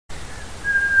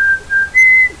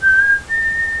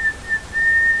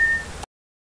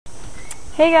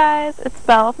Hey guys, it's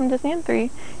Belle from Disney in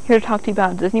 3, here to talk to you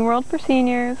about Disney World for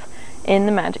seniors in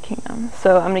the Magic Kingdom.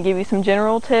 So I'm going to give you some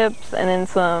general tips and then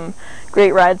some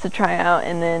great rides to try out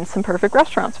and then some perfect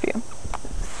restaurants for you.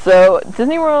 So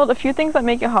Disney World, a few things that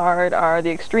make it hard are the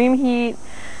extreme heat,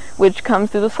 which comes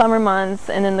through the summer months,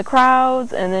 and then the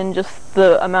crowds, and then just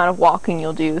the amount of walking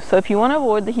you'll do. So if you want to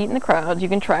avoid the heat and the crowds, you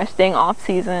can try staying off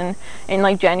season in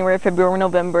like January, February,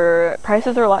 November.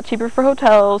 Prices are a lot cheaper for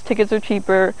hotels, tickets are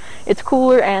cheaper, it's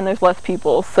cooler, and there's less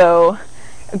people. So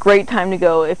a great time to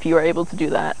go if you are able to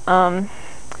do that.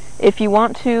 If you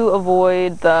want to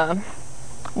avoid the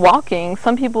walking,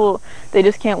 some people, they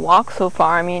just can't walk so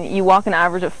far. I mean, you walk an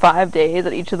average of 5 days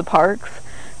at each of the parks.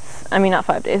 I mean, not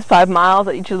 5 days, 5 miles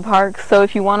at each of the parks. So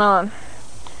if you want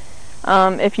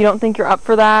to, if you don't think you're up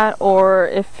for that, or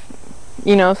if,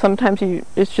 you know, sometimes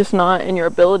it's just not in your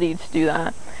ability to do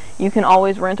that, you can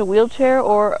always rent a wheelchair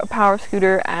or a power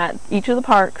scooter at each of the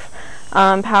parks.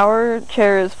 Power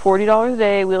chair is $40 a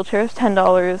day, wheelchair is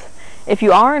 $10. If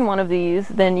you are in one of these,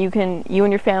 then you and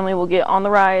your family will get on the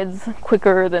rides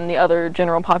quicker than the other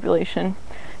general population,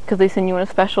 because they send you in a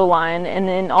special line, and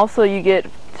then also you get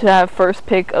to have first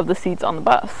pick of the seats on the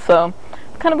bus. So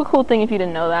kind of a cool thing if you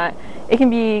didn't know that. It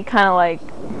can be kind of like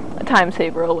a time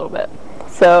saver a little bit,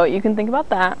 so you can think about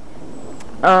that.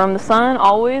 The sun,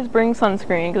 always bring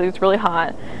sunscreen because it's really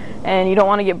hot and you don't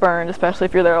want to get burned, especially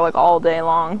if you're there like all day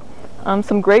long.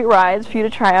 Some great rides for you to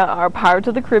try out are Pirates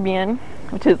of the Caribbean,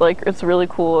 which is like, it's really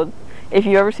cool. If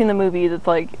you've ever seen the movies,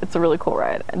 it's a really cool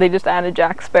ride. They just added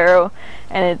Jack Sparrow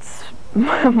and it's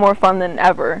more fun than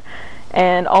ever.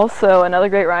 And also another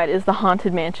great ride is the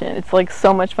Haunted Mansion. It's like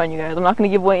so much fun, you guys. I'm not going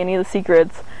to give away any of the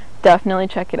secrets. Definitely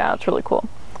check it out. It's really cool.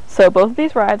 So both of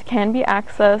these rides can be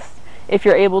accessed if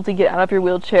you're able to get out of your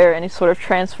wheelchair and sort of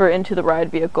transfer into the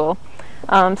ride vehicle.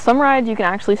 Some rides you can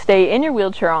actually stay in your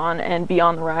wheelchair on and be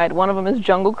on the ride. One of them is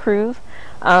Jungle Cruise.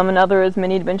 Another is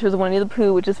Many Adventures of Winnie the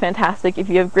Pooh, which is fantastic if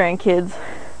you have grandkids.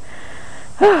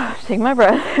 Take my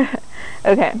breath.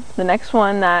 Okay, the next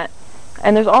one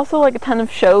and there's also like a ton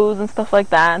of shows and stuff like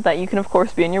that you can of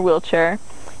course be in your wheelchair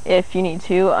if you need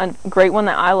to. A great one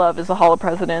that I love is the Hall of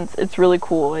Presidents. It's really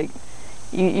cool. Like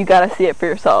you gotta see it for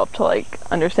yourself to like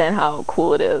understand how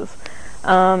cool it is.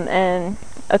 And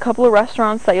a couple of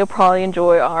restaurants that you'll probably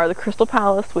enjoy are the Crystal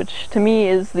Palace, which to me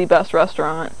is the best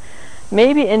restaurant.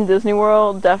 Maybe in Disney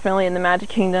World, definitely in the Magic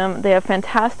Kingdom. They have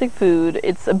fantastic food.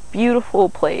 It's a beautiful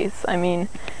place. I mean,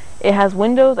 it has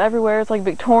windows everywhere. It's like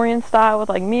Victorian style with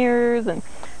like mirrors, and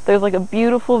there's like a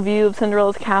beautiful view of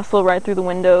Cinderella's castle right through the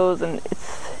windows, and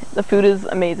the food is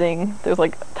amazing. There's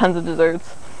like tons of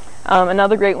desserts.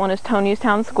 Another great one is Tony's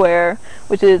Town Square,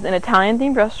 which is an Italian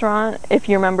themed restaurant, if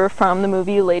you remember from the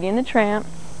movie Lady and the Tramp.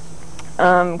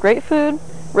 Great food,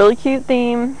 really cute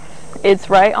theme. It's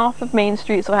right off of Main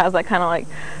Street, so it has that kind of like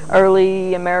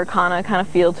early Americana kind of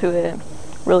feel to it.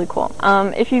 Really cool.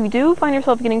 If you do find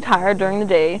yourself getting tired during the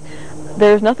day,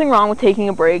 there's nothing wrong with taking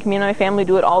a break. Me and my family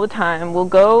do it all the time. We'll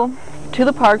go to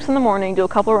the parks in the morning, do a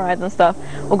couple of rides and stuff.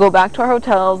 We'll go back to our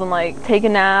hotels and like take a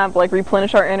nap, like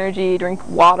replenish our energy, drink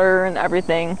water and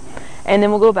everything, and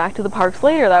then we'll go back to the parks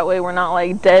later. That way we're not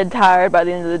like dead tired by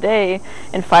the end of the day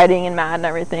and fighting and mad and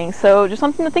everything. So just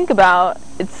something to think about.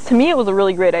 To me it was a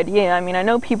really great idea. I mean, I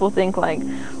know people think like,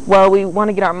 well, we want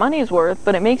to get our money's worth,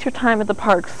 but it makes your time at the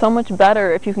parks so much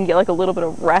better if you can get like a little bit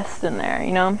of rest in there,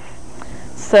 you know?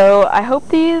 So I hope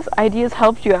these ideas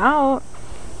helped you out.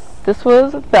 This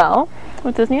was Belle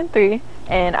with Disney in 3,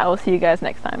 and I will see you guys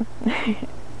next time.